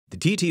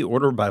The TT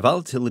Order by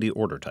Volatility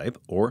Order Type,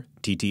 or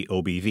TT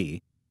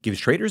OBV, gives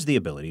traders the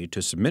ability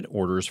to submit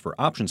orders for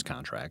options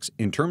contracts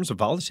in terms of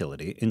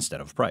volatility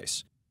instead of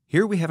price.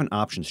 Here we have an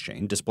options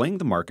chain displaying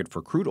the market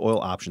for crude oil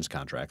options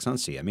contracts on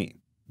CME.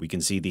 We can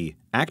see the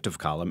active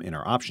column in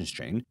our options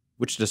chain,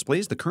 which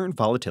displays the current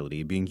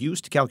volatility being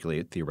used to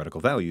calculate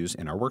theoretical values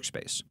in our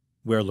workspace.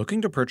 We are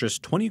looking to purchase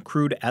 20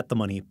 crude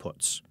at-the-money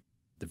puts.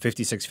 The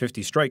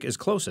 56.50 strike is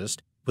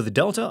closest, with a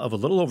delta of a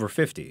little over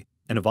 50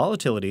 and a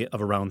volatility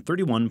of around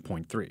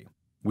 31.3.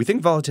 We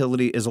think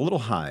volatility is a little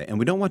high and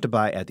we don't want to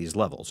buy at these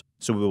levels,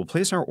 so we will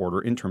place our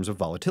order in terms of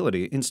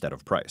volatility instead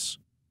of price.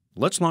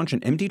 Let's launch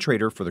an MD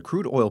trader for the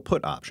crude oil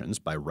put options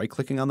by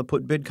right-clicking on the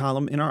put bid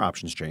column in our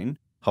options chain,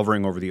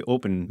 hovering over the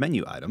open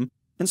menu item,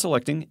 and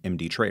selecting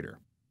MD Trader.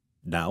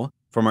 Now,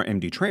 from our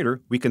MD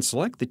Trader, we can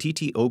select the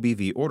TT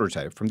OBV order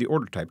type from the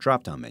order type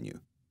drop-down menu.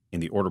 In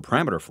the order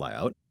parameter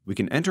flyout, we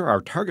can enter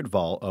our target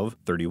vol of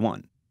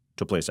 31.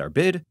 To place our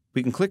bid,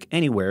 we can click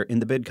anywhere in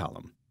the bid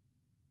column.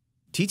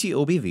 TT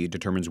OBV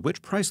determines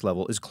which price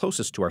level is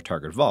closest to our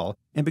target vol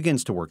and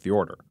begins to work the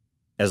order.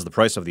 As the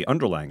price of the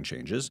underlying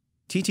changes,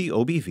 TT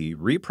OBV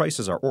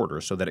reprices our order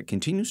so that it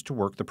continues to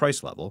work the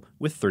price level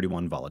with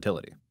 31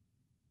 volatility.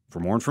 For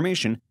more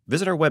information,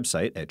 visit our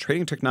website at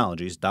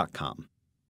tradingtechnologies.com.